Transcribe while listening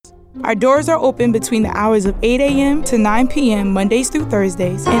Our doors are open between the hours of 8 a.m. to 9 p.m. Mondays through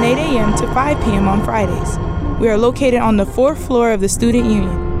Thursdays and 8 a.m. to 5 p.m. on Fridays. We are located on the 4th floor of the Student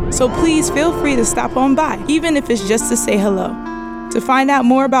Union, so please feel free to stop on by, even if it's just to say hello. To find out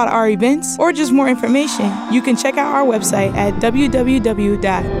more about our events or just more information, you can check out our website at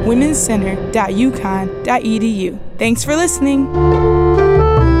www.womenscenter.uconn.edu. Thanks for listening.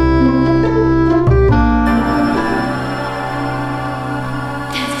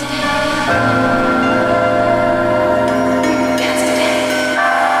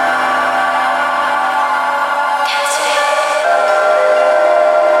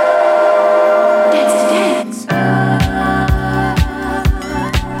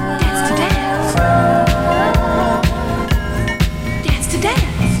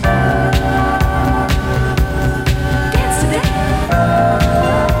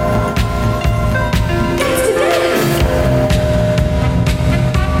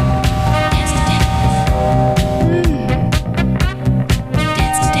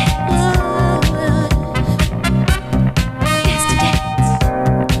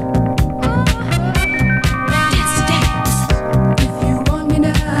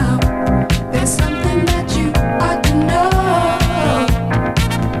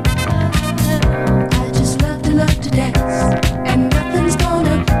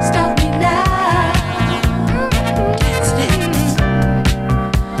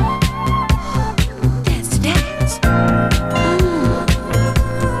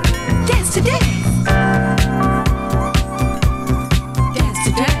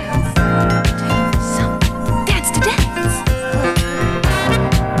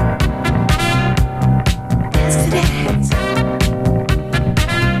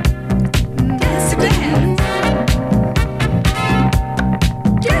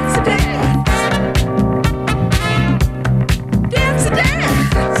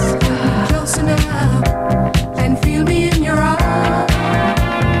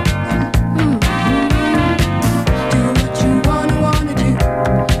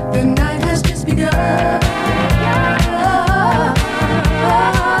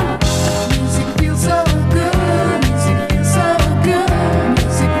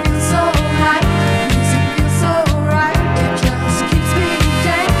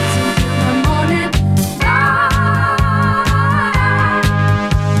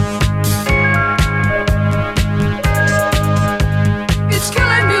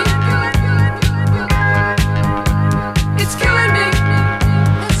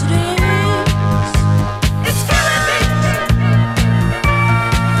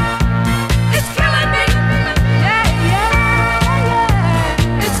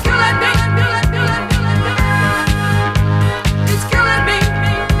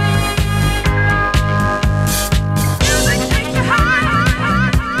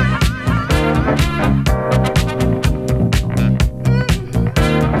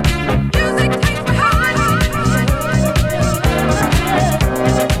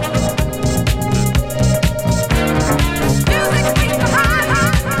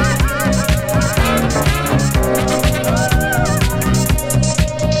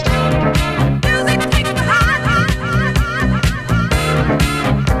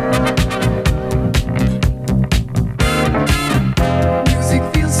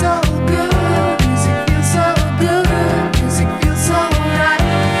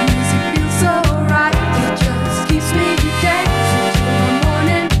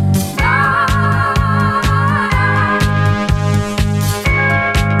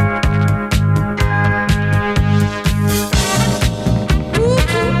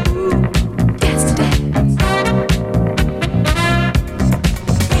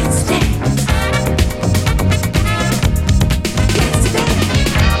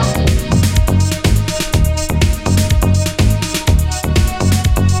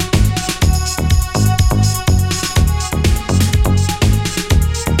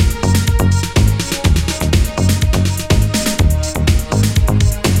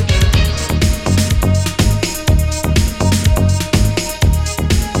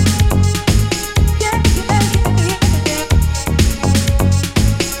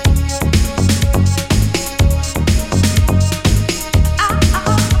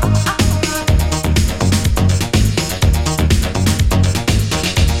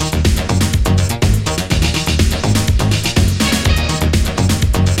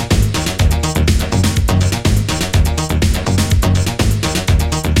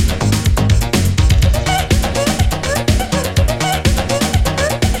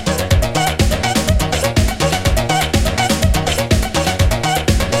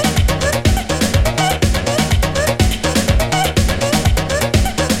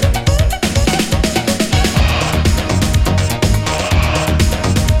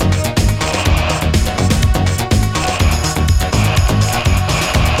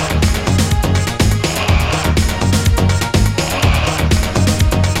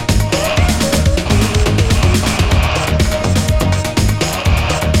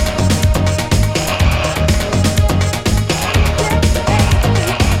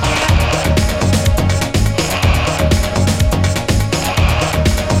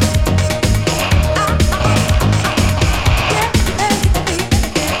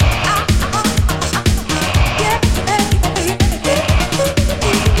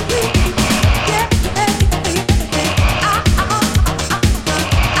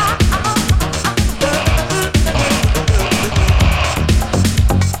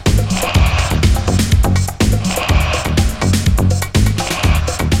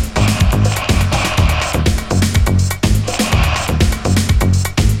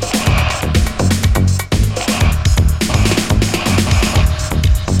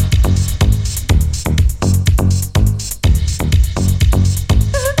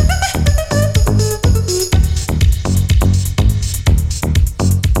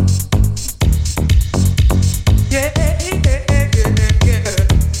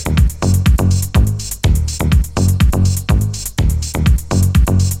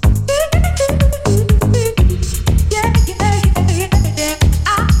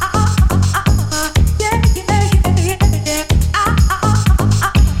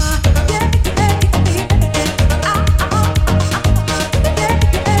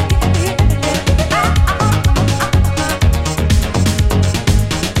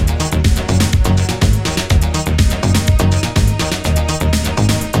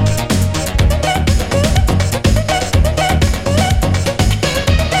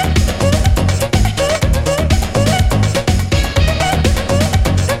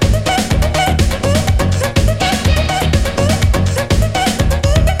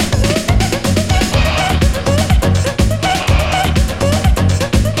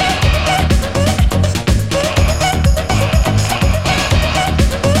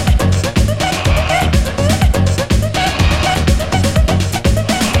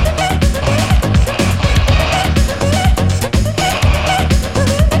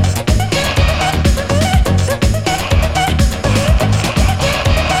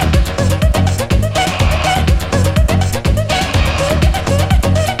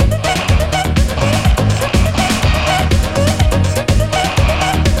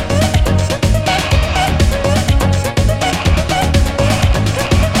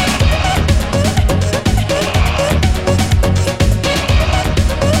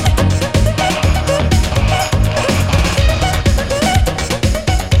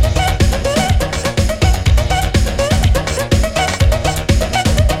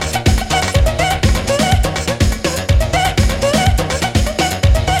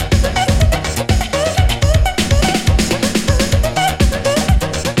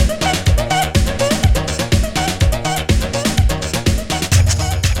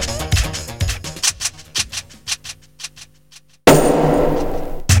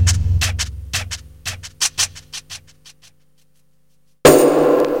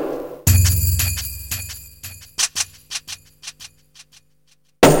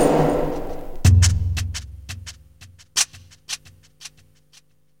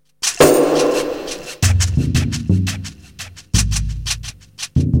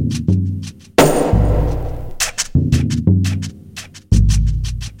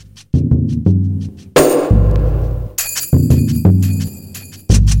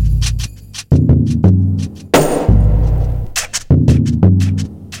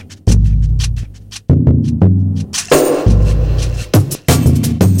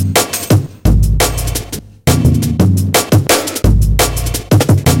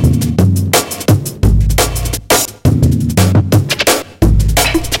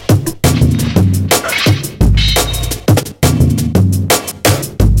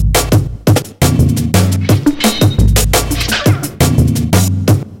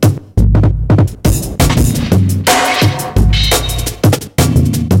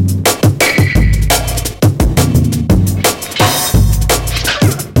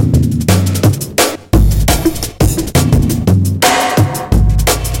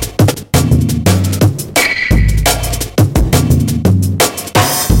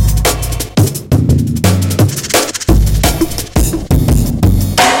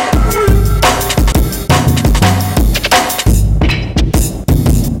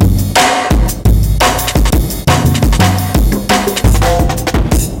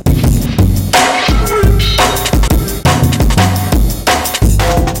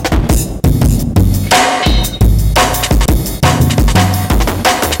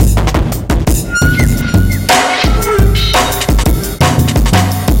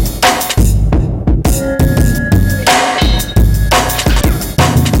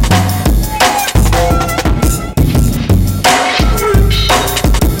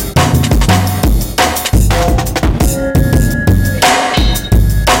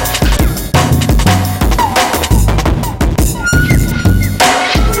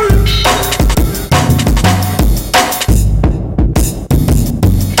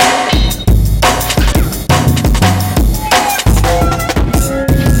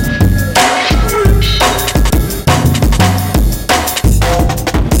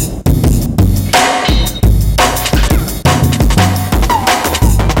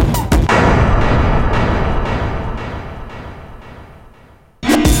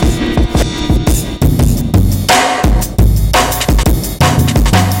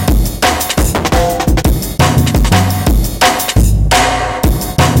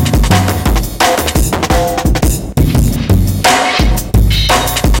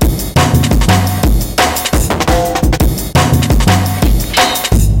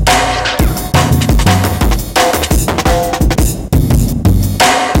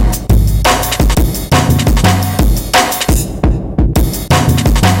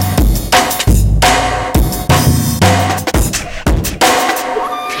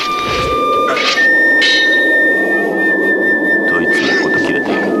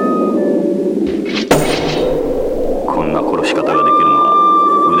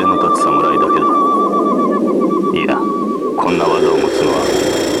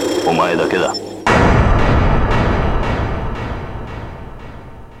 前だけだ。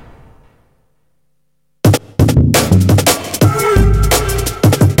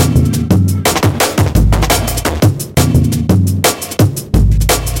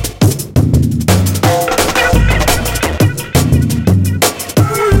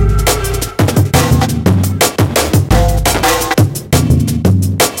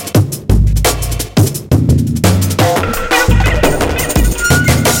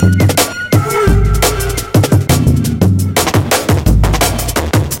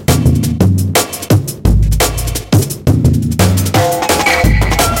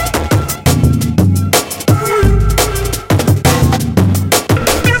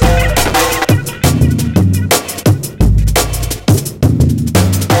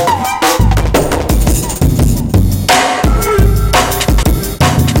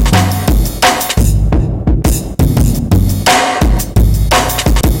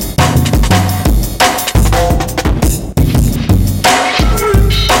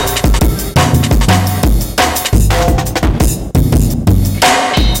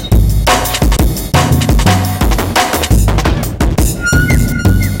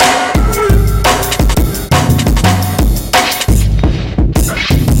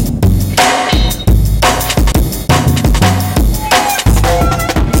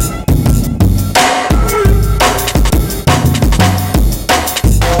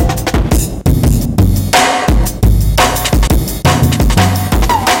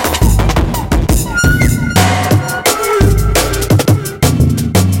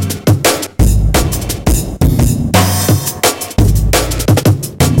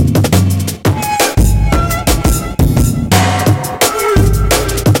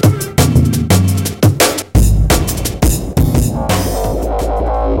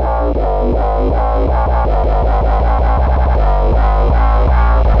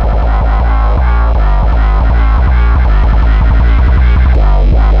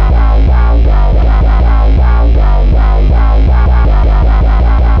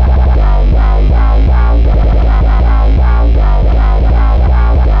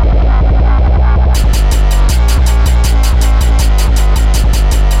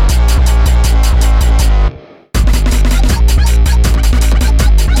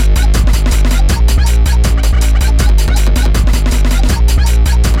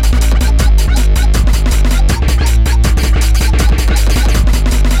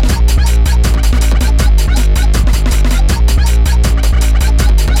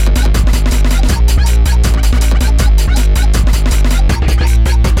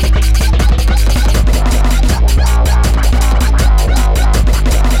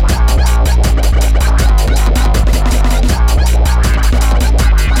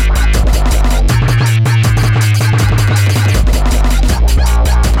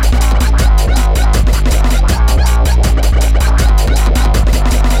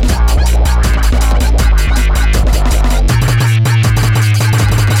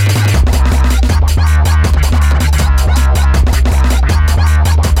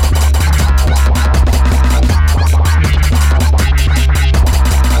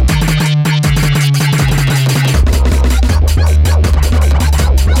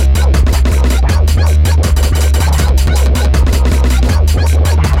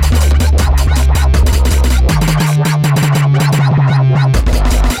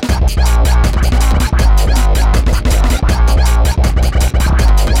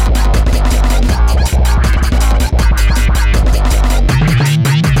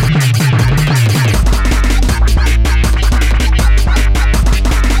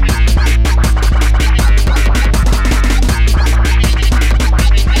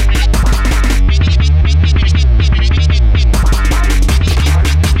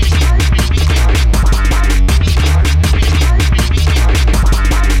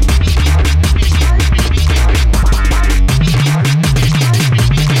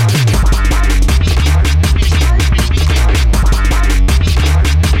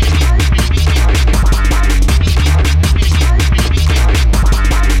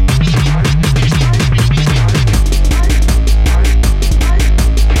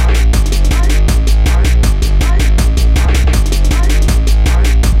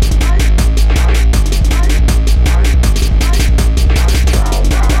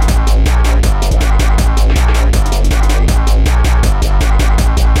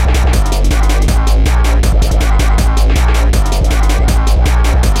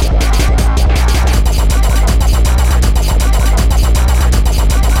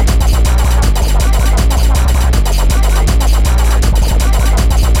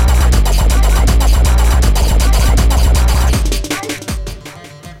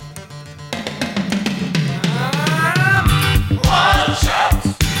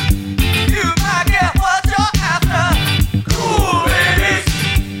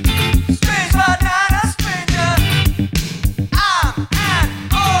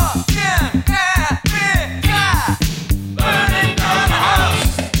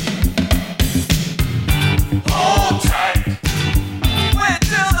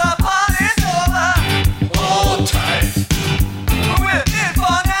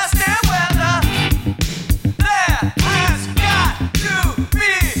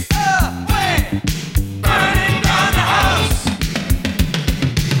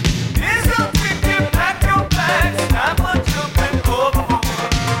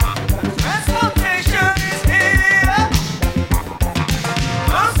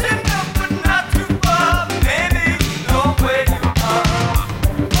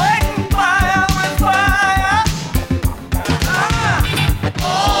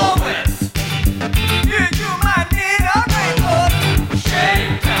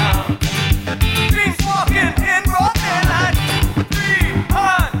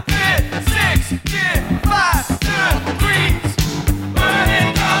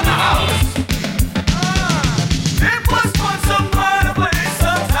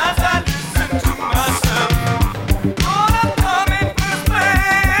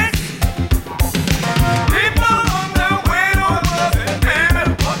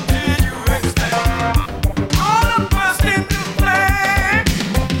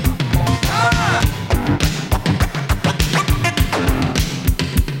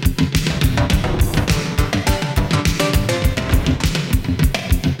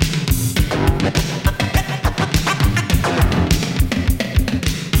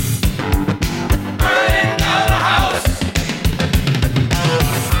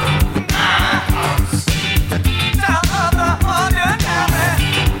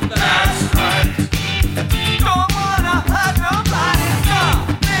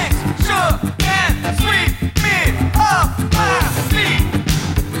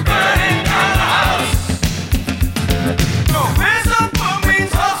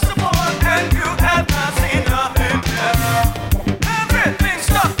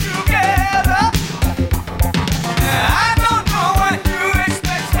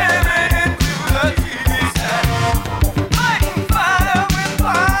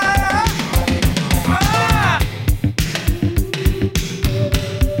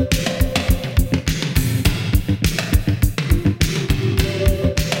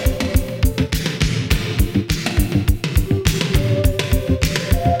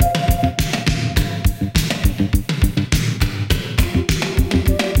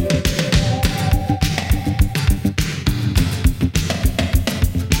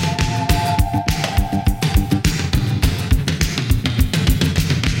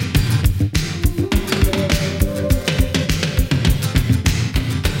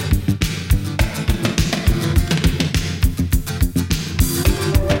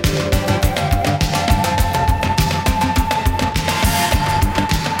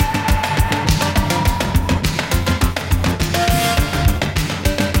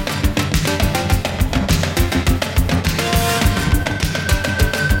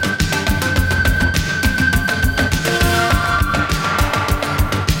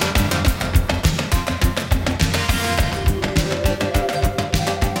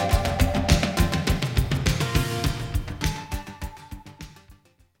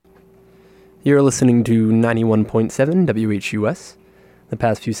You're listening to 91.7 WHUS. The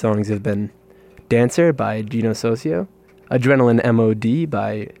past few songs have been Dancer by Gino Socio, Adrenaline MOD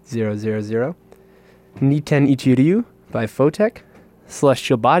by 000, Niten Ichiryu by Photek,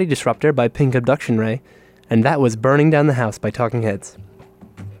 Celestial Body Disruptor by Pink Abduction Ray, and that was Burning Down the House by Talking Heads.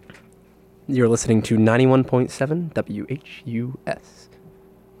 You're listening to 91.7 WHUS.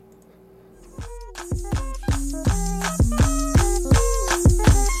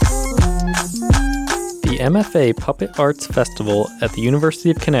 The MFA Puppet Arts Festival at the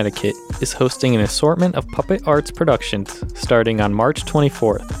University of Connecticut is hosting an assortment of puppet arts productions starting on March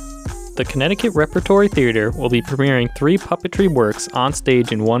 24th. The Connecticut Repertory Theater will be premiering 3 puppetry works on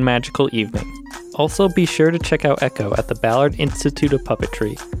stage in one magical evening. Also, be sure to check out Echo at the Ballard Institute of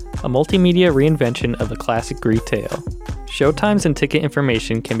Puppetry, a multimedia reinvention of the classic Greek tale. Showtimes and ticket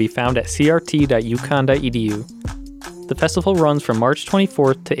information can be found at crt.uconn.edu. The festival runs from March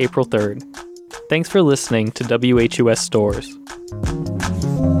 24th to April 3rd. Thanks for listening to WHUS Stores.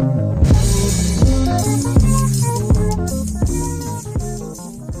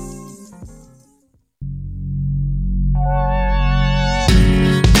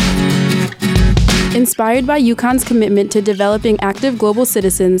 Inspired by UConn's commitment to developing active global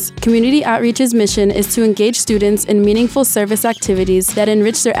citizens, Community Outreach's mission is to engage students in meaningful service activities that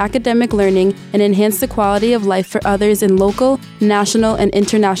enrich their academic learning and enhance the quality of life for others in local, national, and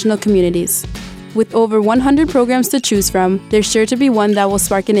international communities. With over 100 programs to choose from, there's sure to be one that will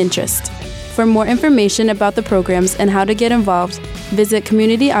spark an interest. For more information about the programs and how to get involved, visit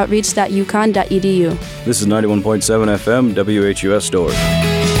communityoutreach.uconn.edu. This is 91.7 FM, WHUS Stores.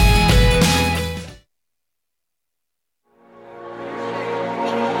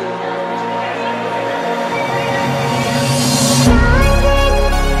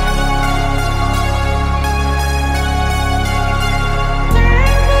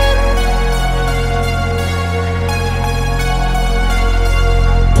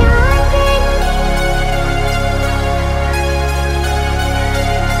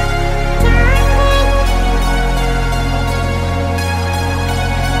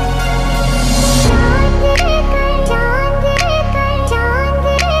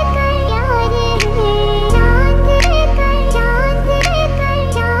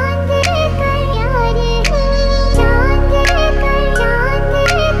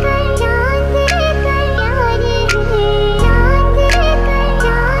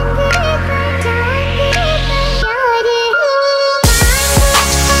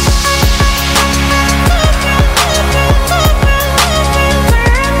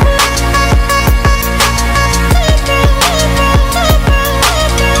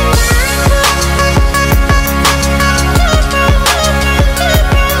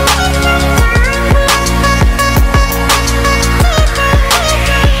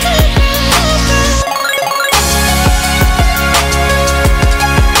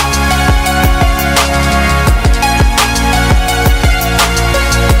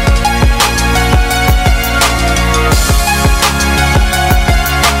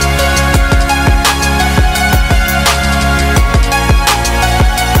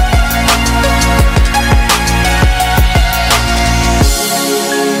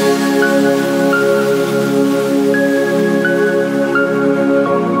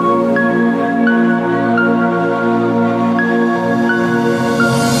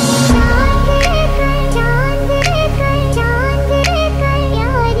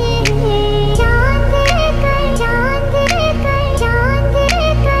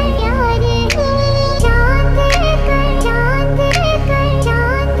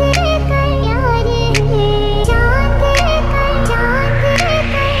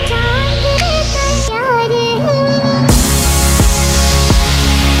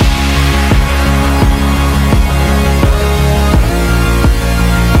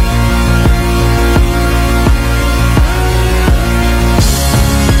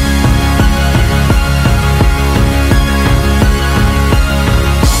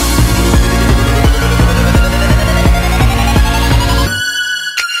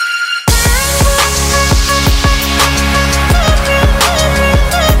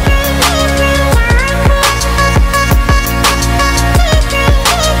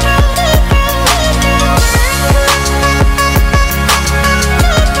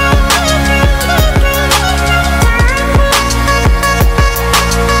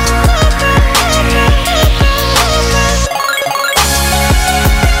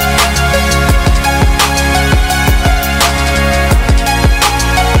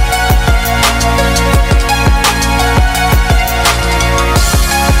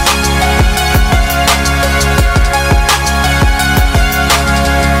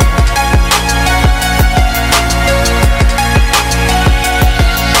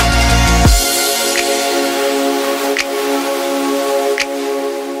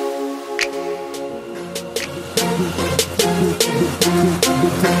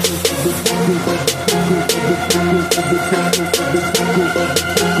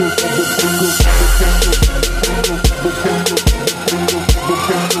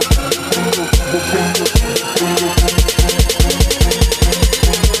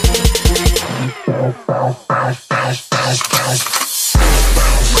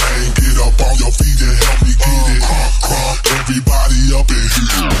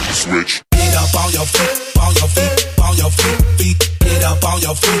 Switch. Get up on your feet, on your feet, on your feet. Get up on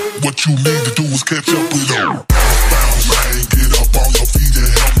your feet. What you need to do is catch up with them. Bounce, man, get up on your feet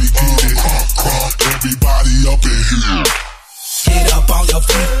and help me get it. Everybody up in here. Get up on your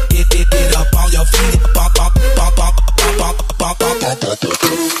feet, get up on your feet. Bop, bop, bop, bop, bop, bop, bop, bop, bop.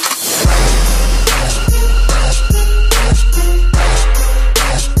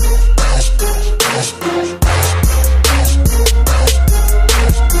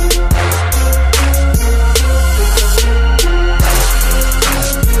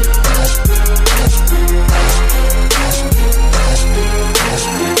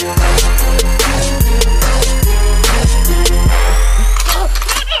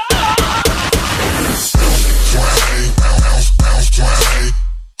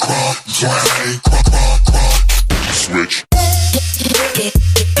 Switch.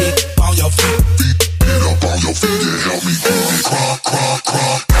 Get on your feet. Get up on your feet and help me get it.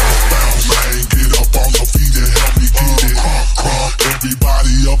 Bounce, man, get up on your feet and help me get it.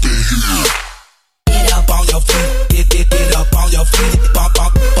 Everybody up in here. Get up on your feet. Get up on your feet. Bop,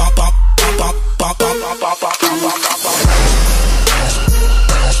 bop, bop, bop, bop, bop, bop, bop, bop, bop, bop, bop.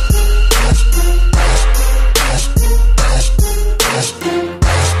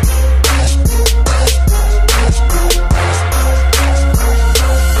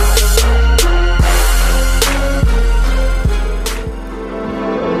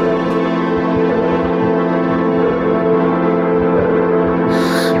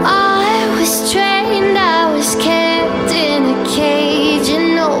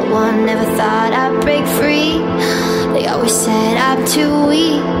 Too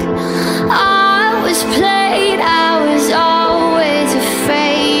weak. I was played, I was always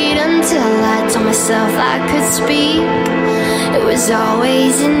afraid until I told myself I could speak. It was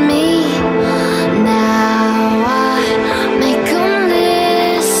always in me. Now I make them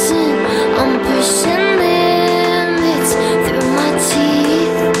listen. I'm pushing limits through my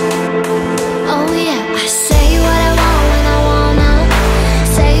teeth. Oh yeah, I say what I want when I wanna.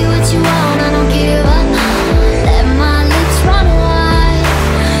 Say what you want, I don't give up. Let my lips run wild.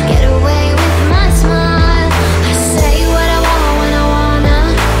 Get away with my smile. I say what I want when I wanna.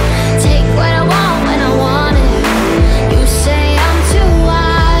 Take what I want when I want it. You say I'm too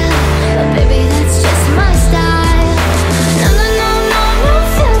wild, but baby that's just my style. No, no, no, no, no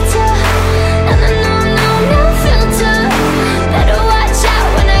filter. No, no, no, no, no filter. Better watch out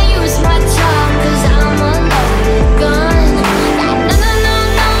when I use my tongue, 'cause I'm a loaded gun. No, no, no,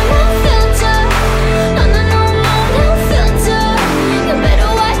 no, no filter. No, no, no, no, no filter. You better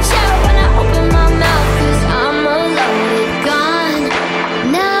watch out when I open my mouth, 'cause I'm a loaded gun.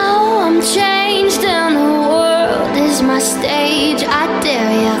 Now I'm changed and the world is my stage. I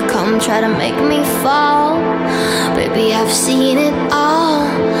dare ya, come try to make me fall. Baby, I've seen it all.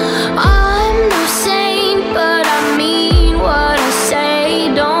 I'm no saint, but I mean what I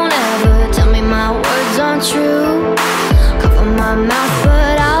say. Don't ever tell me my words aren't true. Cover my mouth,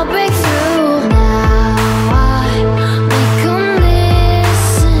 but I'll break through. Now I make them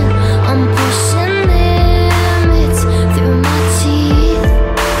listen. I'm pushing limits through my teeth.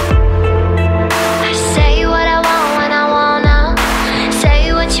 I say what I want when I wanna. Say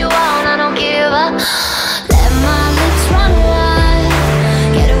what you want, I don't give up. Let my lips run wild.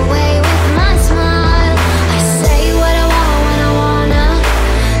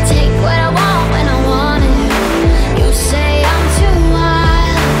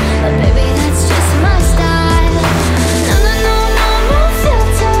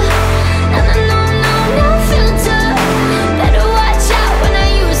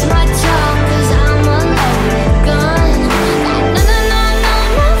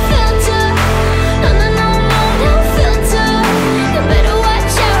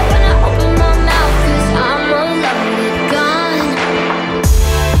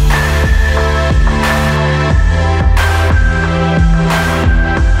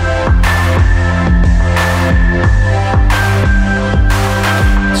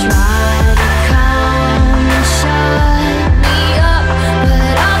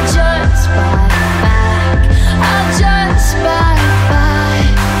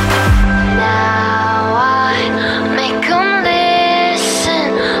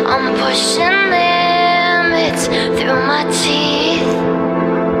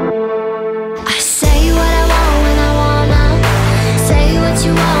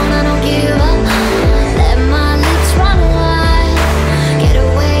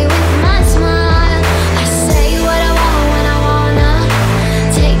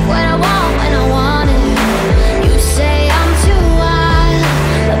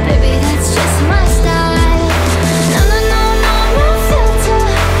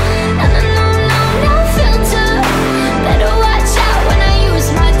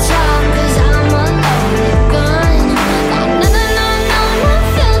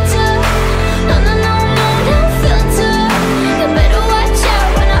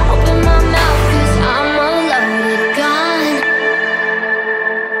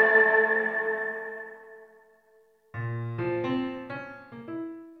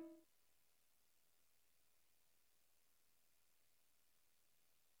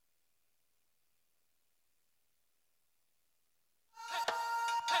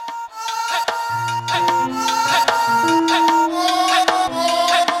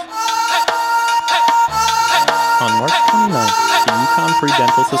 Free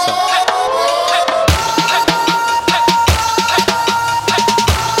Dental Society.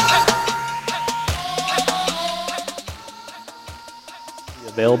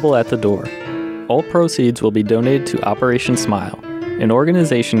 Available at the door. All proceeds will be donated to Operation Smile, an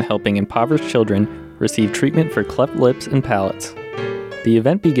organization helping impoverished children receive treatment for cleft lips and palates. The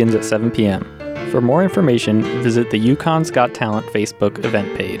event begins at 7 p.m. For more information, visit the Yukon's Got Talent Facebook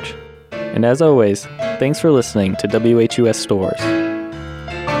event page. And as always, thanks for listening to WHUS Stores.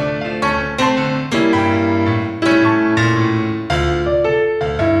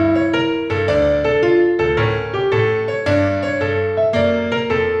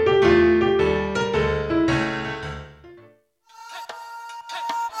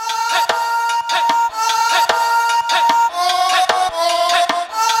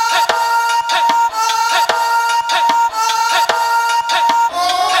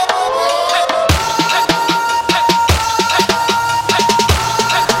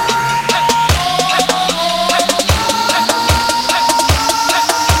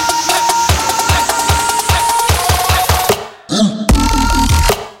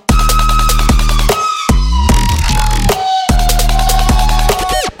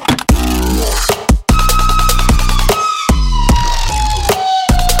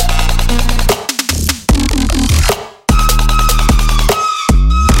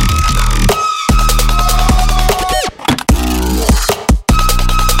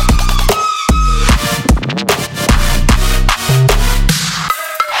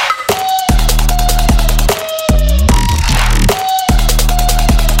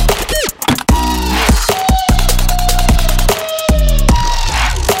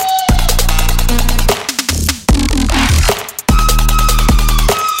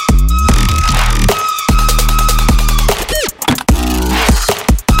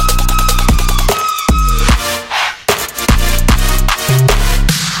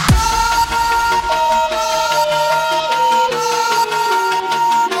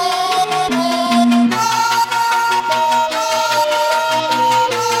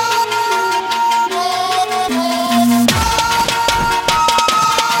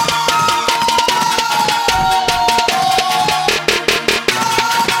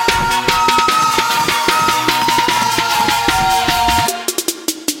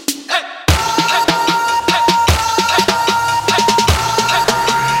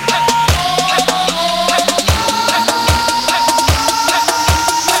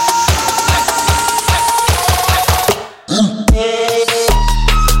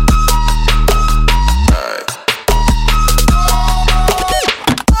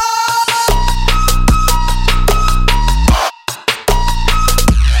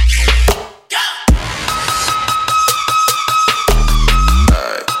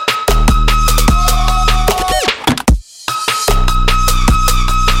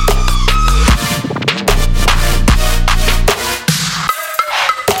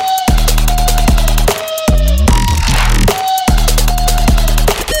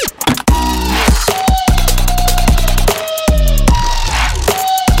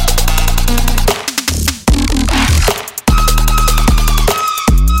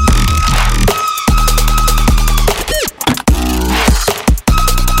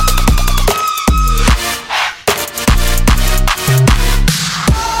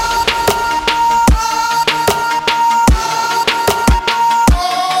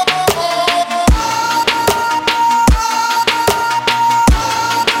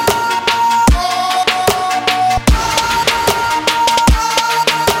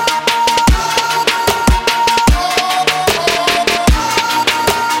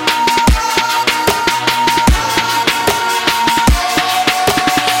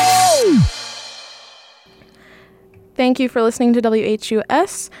 Thank you for listening to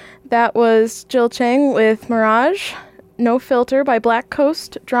WHUS. That was Jill Chang with Mirage, No Filter by Black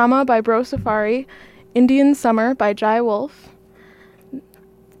Coast, Drama by Bro Safari, Indian Summer by Jai Wolf,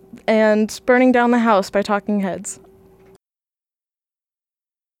 and Burning Down the House by Talking Heads.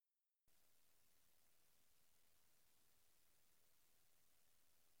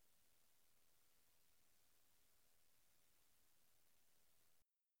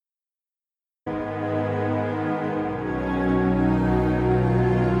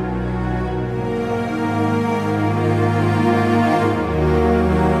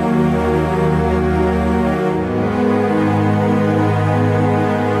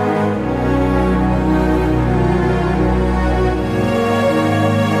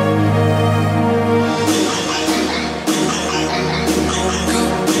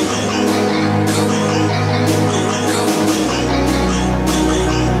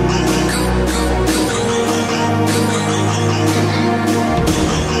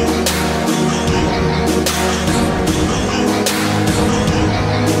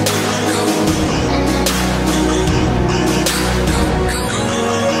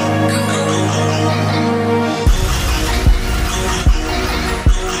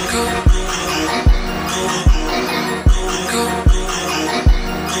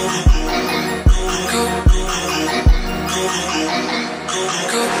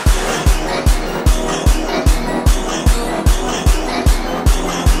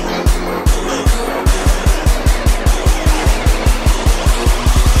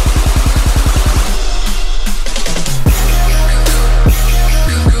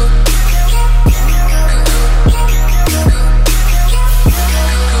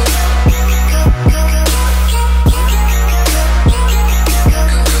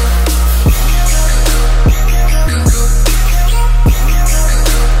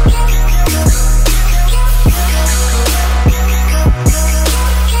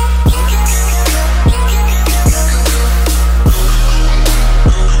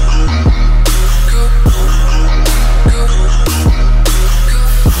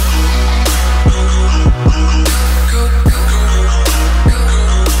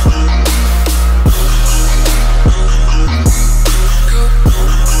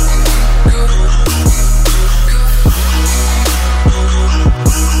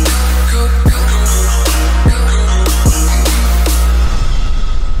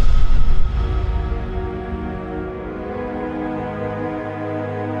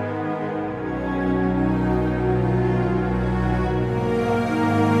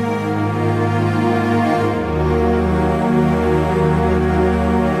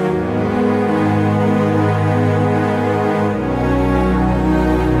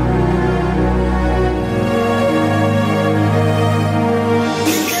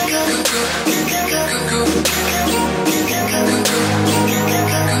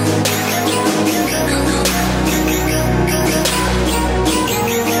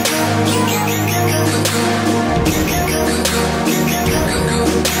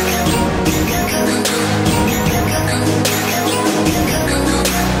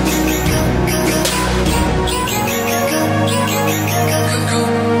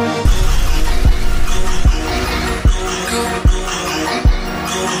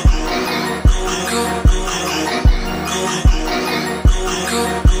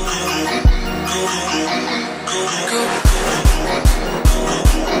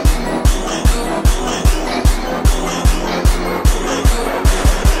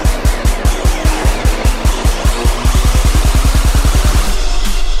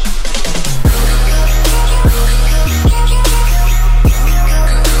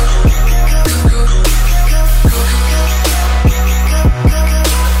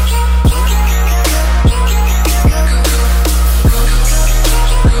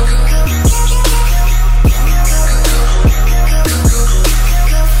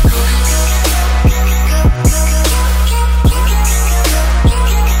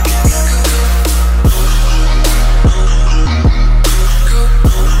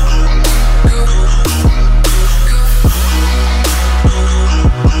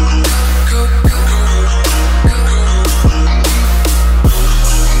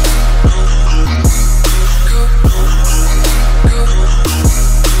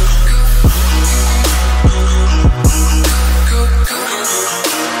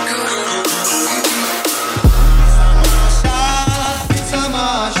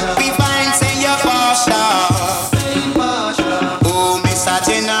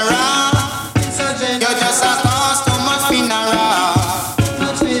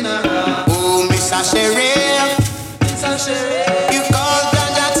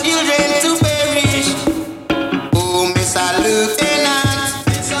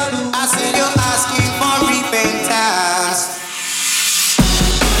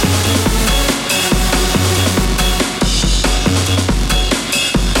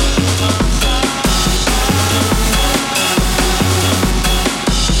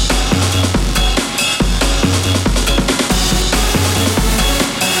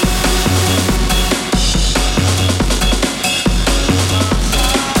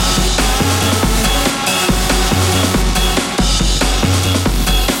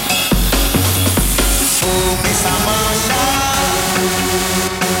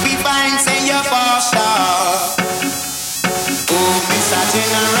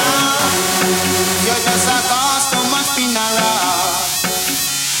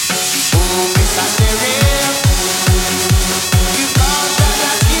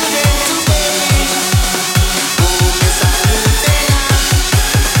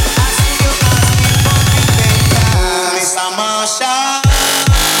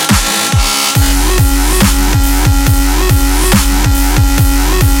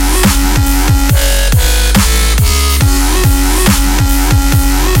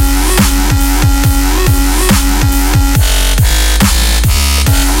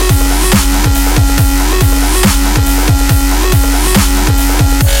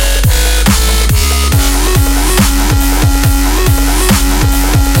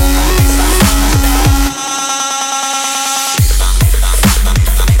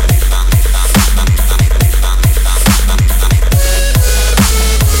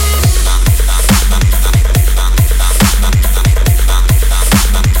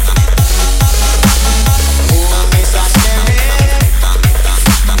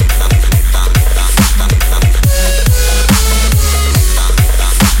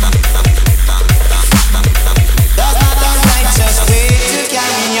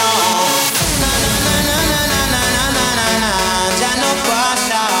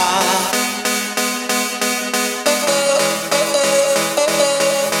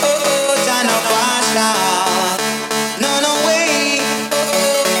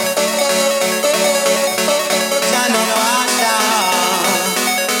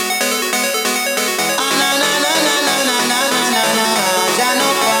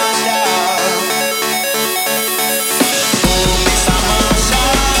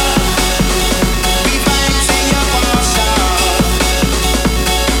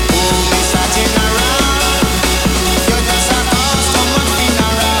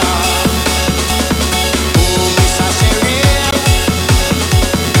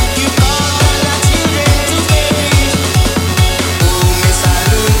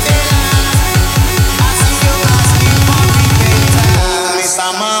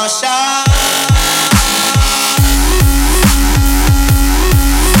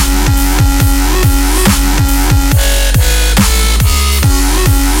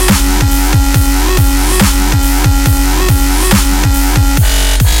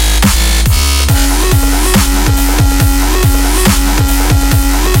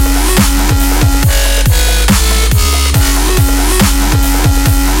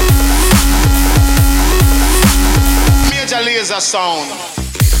 sound.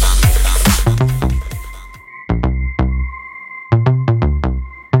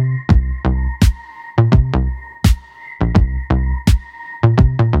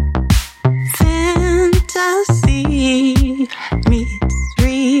 Fantasy meets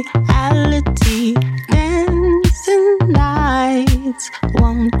reality. Dancing nights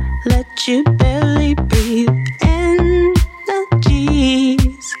won't let you barely breathe. Energies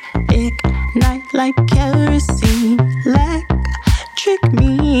ignite like kerosene. Electric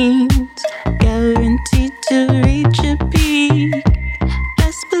means guaranteed to reach a peak.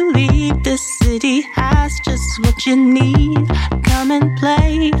 Best believe this city has just what you need. Come and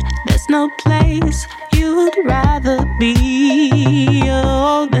play, there's no place you would rather be.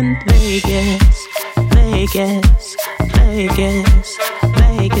 Oh, than Vegas, Vegas, Vegas,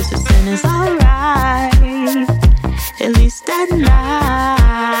 Vegas. The sin is alright, at least at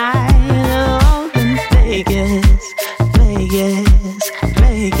night. Oh, than Vegas, Vegas,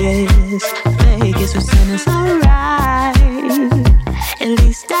 Vegas, Vegas. The sin is alright, at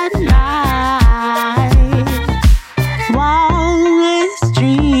least at night. Wildest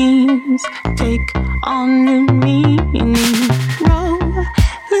dreams take on new meaning.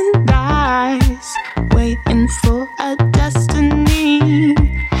 Rolling dice, waiting for a destiny.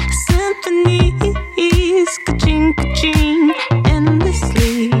 Symphonies, ka-ching, ka-ching,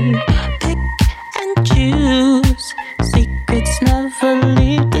 endlessly. Pick and choose, secrets never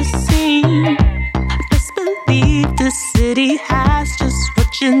leave the scene. Best believe this city has just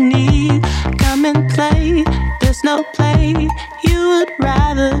what you need. Come and play, there's no play you would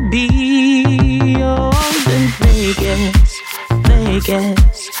rather be. Oh, than Vegas,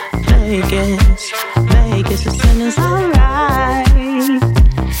 Vegas, Vegas, Vegas. The sun is alright,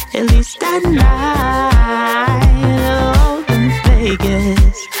 at least at night. Oh, than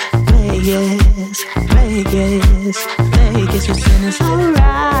Vegas, Vegas, Vegas, Vegas. The sun is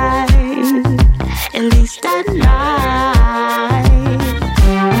alright, at least at night.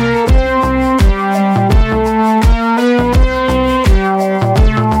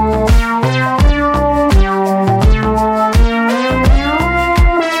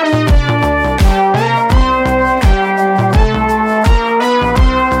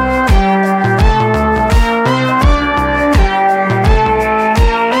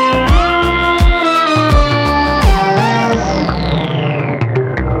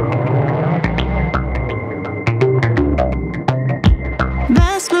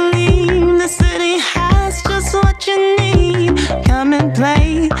 Best believe the city has just what you need. Come and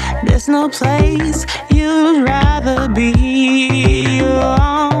play, there's no place you'd rather be.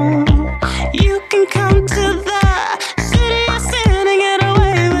 Oh, you can come to the city of sin and get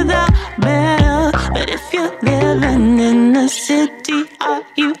away without bail. But if you're living in the city, are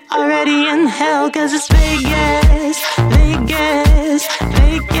you already in hell? 'Cause it's Vegas, Vegas,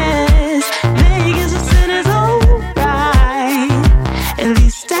 Vegas, Vegas. The city's alright, at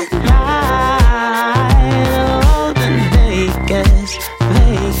least at night. Oh, then Vegas,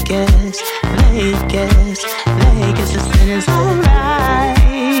 Vegas, Vegas, Vegas. The sin is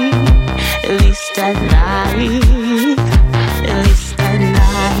alright, at least at night, at least at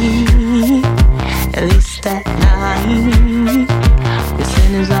night, at least at night. The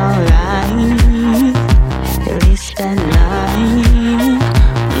sin is alright, at least at night.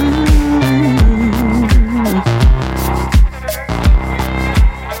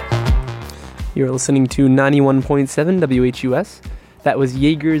 You're listening to 91.7 WHUS. That was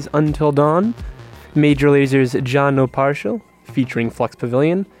Jaeger's Until Dawn, Major Laser's John No Partial, featuring Flux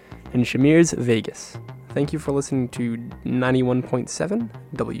Pavilion, and Shamir's Vegas. Thank you for listening to 91.7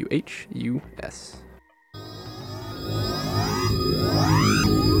 WHUS.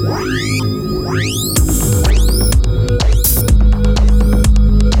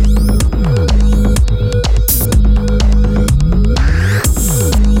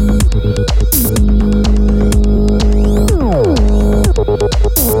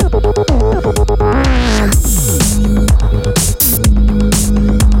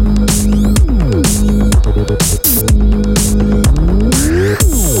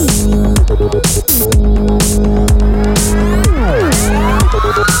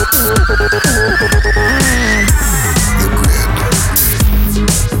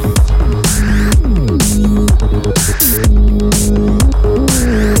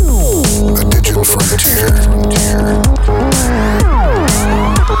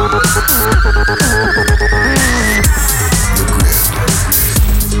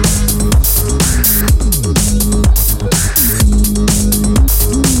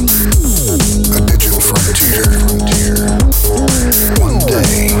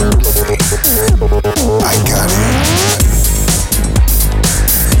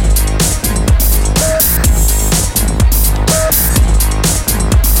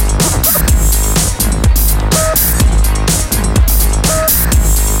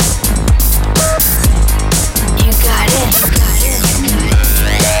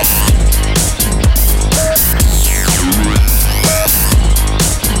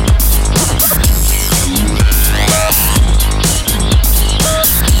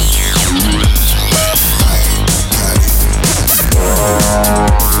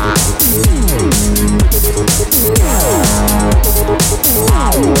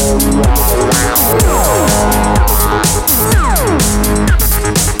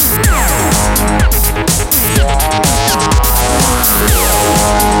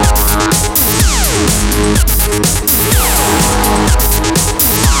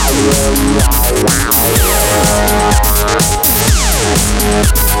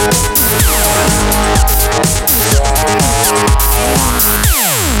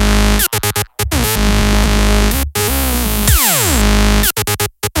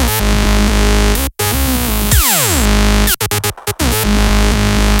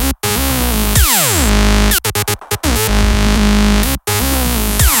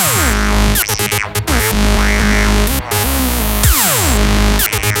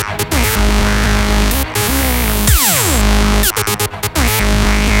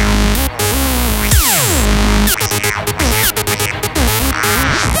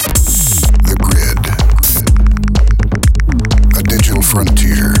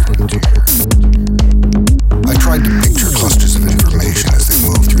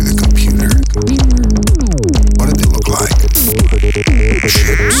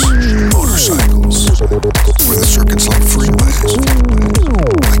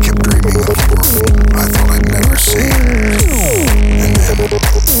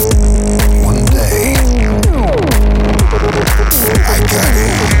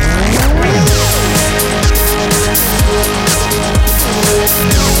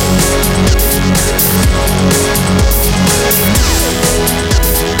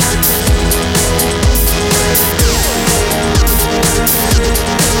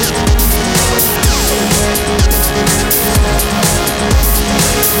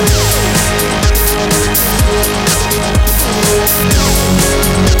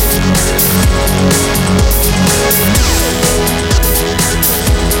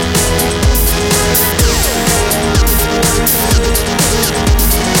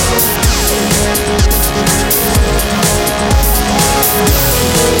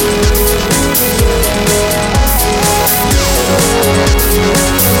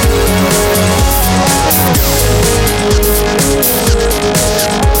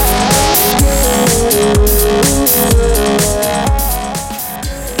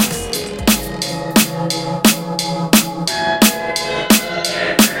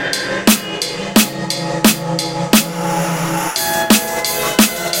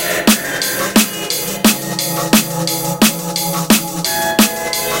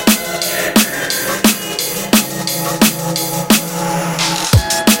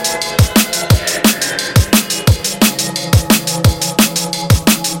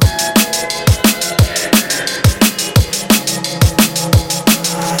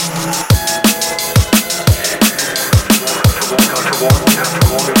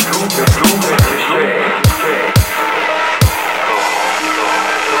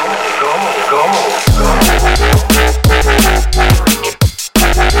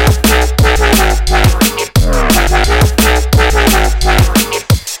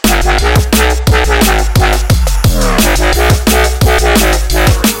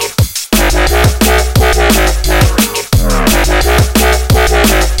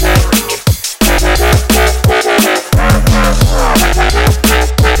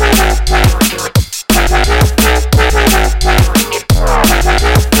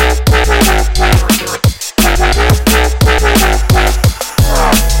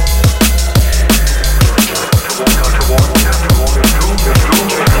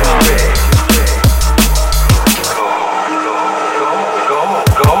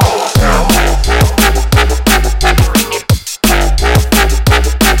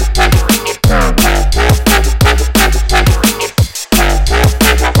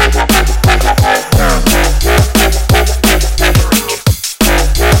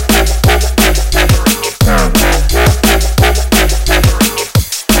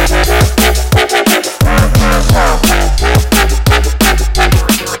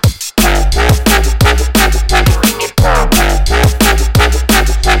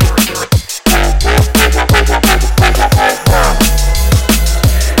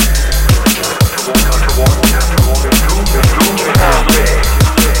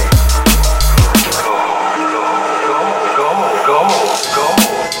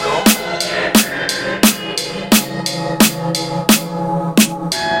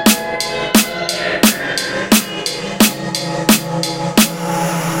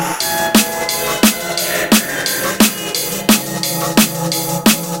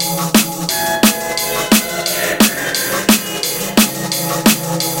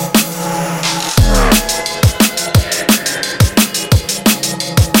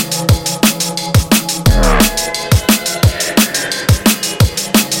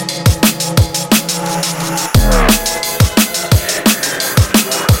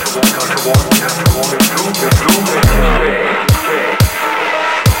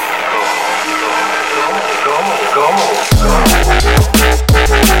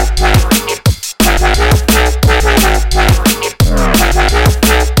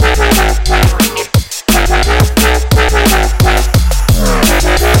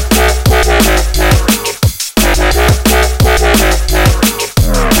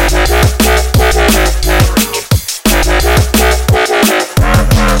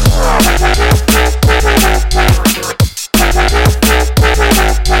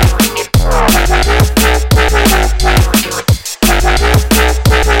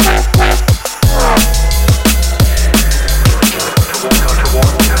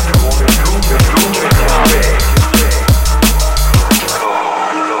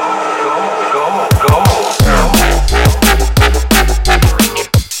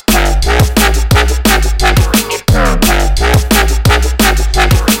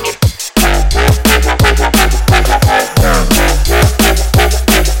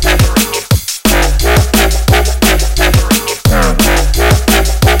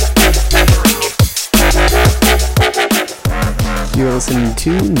 listening to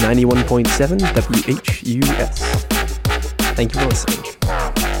 91.7 WHUS. Thank you for listening.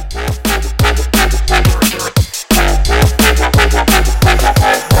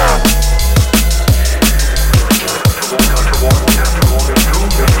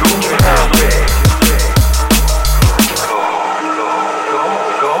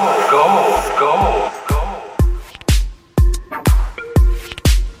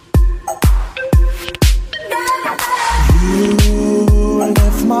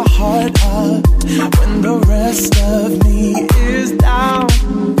 When the rest of me is down,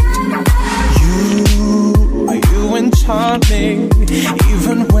 you enchant me,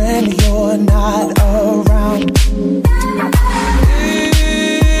 even when you're not around.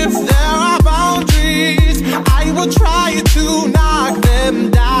 If there are boundaries, I will try to knock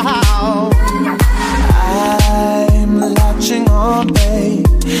them down. I'm latching on, babe.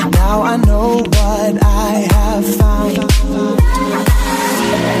 Now I know what I have found.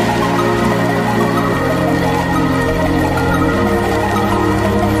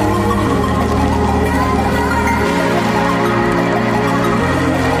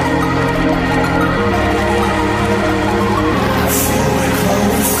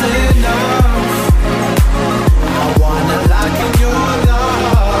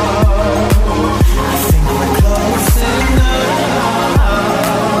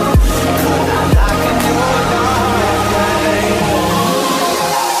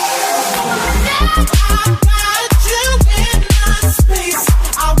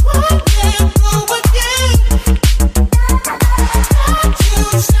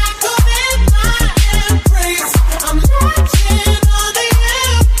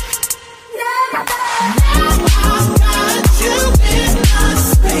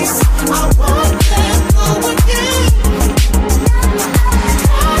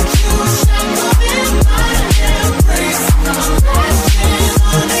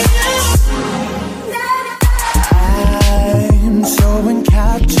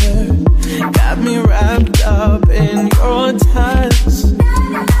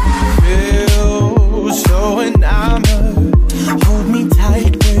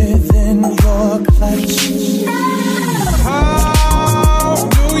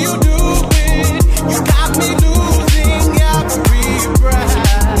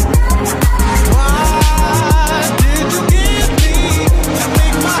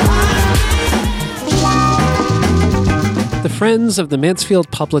 Friends of the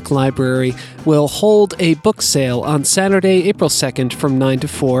Mansfield Public Library will hold a book sale on Saturday, April 2nd from 9 to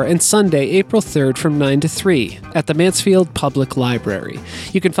 4 and Sunday, April 3rd from 9 to 3 at the Mansfield Public Library.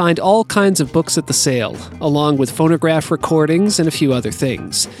 You can find all kinds of books at the sale, along with phonograph recordings and a few other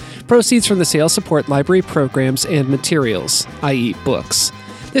things. Proceeds from the sale support library programs and materials, i.e. books.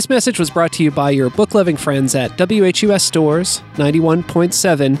 This message was brought to you by your book-loving friends at WHUS Stores,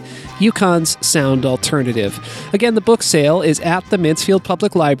 91.7, Yukon's Sound Alternative. Again, the book sale is at the Mansfield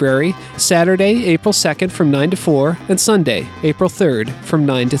Public Library, Saturday, April 2nd from 9 to 4, and Sunday, April 3rd from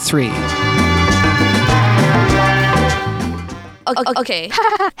 9 to 3. Okay.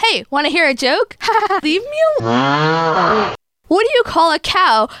 Hey, want to hear a joke? Leave me alone. What do you call a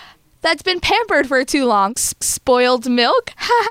cow that's been pampered for too long? Spoiled milk?